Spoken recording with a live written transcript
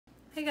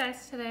Hey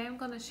guys, today I'm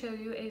going to show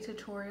you a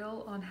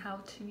tutorial on how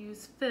to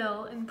use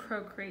fill in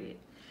Procreate.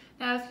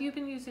 Now if you've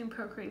been using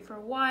Procreate for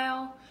a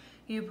while,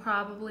 you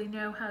probably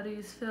know how to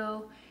use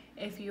fill.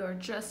 If you are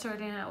just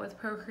starting out with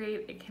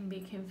Procreate, it can be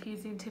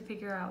confusing to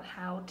figure out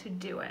how to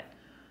do it.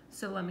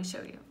 So let me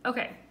show you.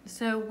 Okay,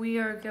 so we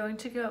are going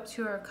to go up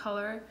to our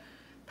color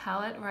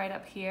palette right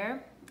up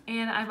here.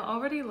 And I've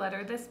already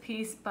lettered this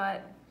piece,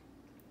 but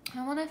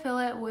I want to fill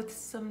it with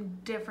some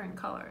different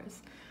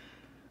colors.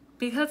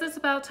 Because it's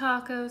about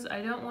tacos,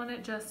 I don't want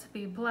it just to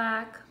be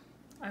black.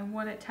 I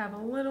want it to have a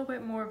little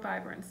bit more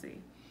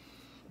vibrancy.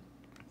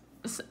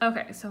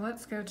 Okay, so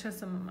let's go to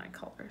some of my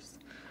colors.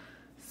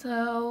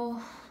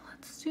 So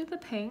let's do the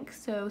pink.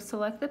 So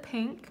select the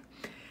pink.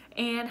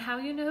 And how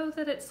you know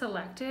that it's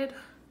selected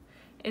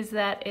is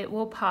that it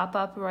will pop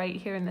up right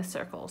here in the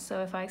circle.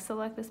 So if I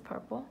select this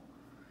purple,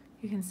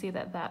 you can see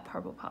that that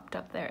purple popped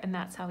up there, and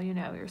that's how you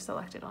know you're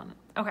selected on it.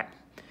 Okay,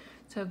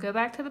 so go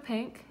back to the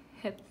pink,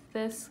 hit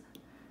this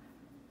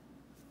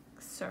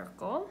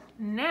circle.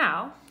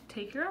 Now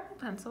take your Apple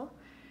Pencil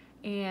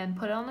and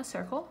put it on the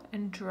circle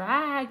and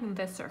drag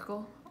the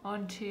circle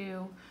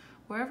onto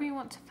wherever you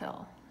want to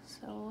fill.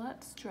 So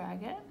let's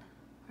drag it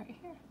right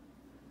here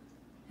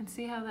and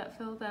see how that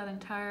filled that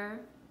entire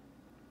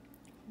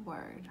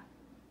word.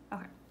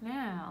 Okay,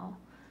 now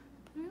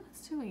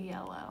let's do a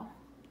yellow.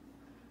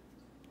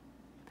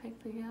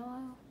 Pick the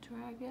yellow,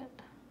 drag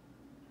it.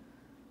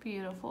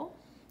 Beautiful.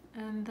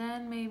 And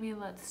then maybe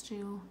let's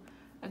do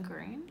a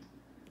green.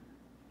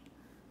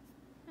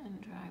 And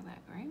drag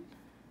that green.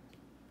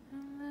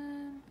 And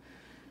then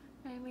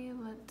maybe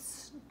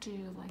let's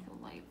do like a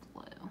light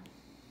blue.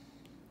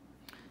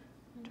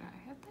 And drag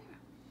it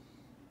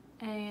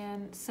there.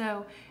 And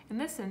so in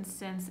this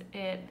instance,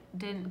 it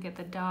didn't get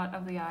the dot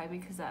of the eye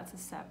because that's a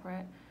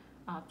separate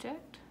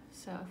object.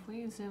 So if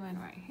we zoom in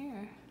right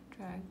here,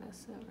 drag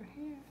this over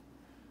here,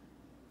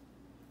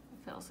 it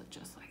fills it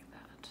just like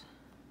that.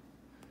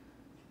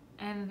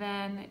 And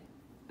then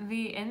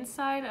the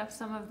inside of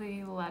some of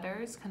the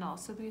letters can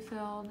also be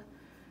filled.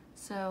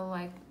 So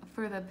like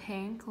for the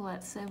pink,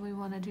 let's say we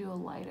want to do a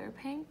lighter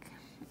pink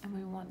and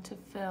we want to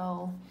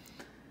fill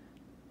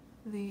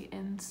the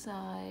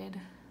inside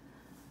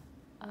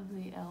of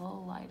the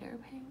L lighter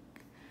pink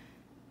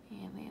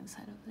and the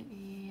inside of the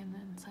E and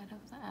the inside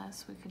of the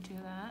S, we could do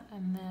that.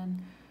 And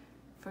then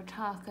for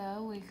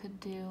taco, we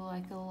could do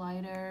like a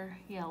lighter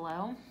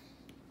yellow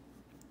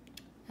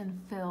and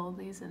fill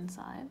these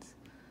insides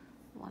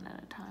one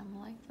at a time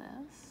like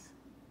this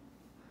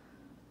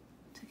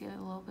to give it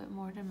a little bit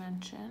more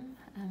dimension.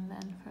 And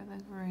then for the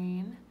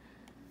green,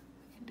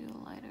 we can do a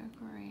lighter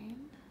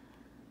green.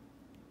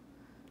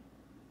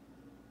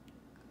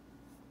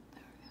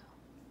 There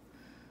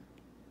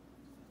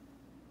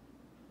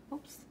we go.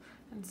 Oops.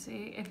 And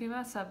see, if you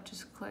mess up,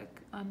 just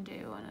click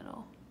undo and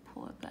it'll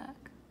pull it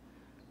back.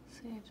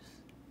 See,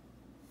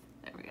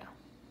 there we go.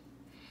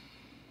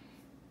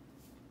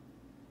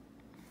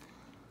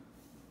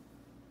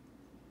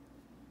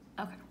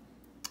 Okay,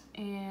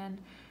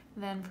 and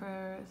then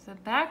for the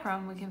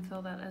background, we can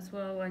fill that as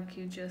well like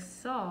you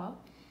just saw.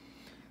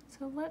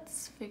 So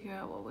let's figure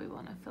out what we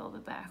want to fill the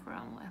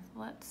background with.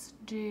 Let's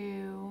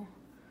do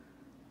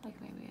like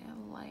maybe a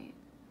light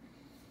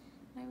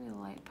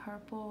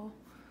purple.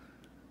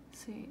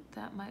 See,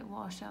 that might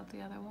wash out the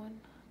other one.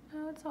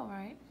 No, it's all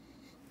right.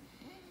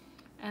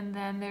 And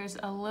then there's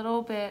a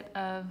little bit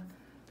of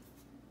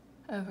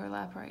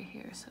overlap right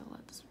here, so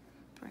let's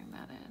bring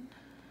that in.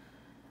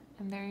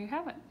 And there you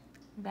have it.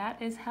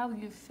 That is how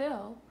you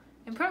fill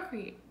in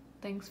Procreate.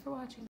 Thanks for watching.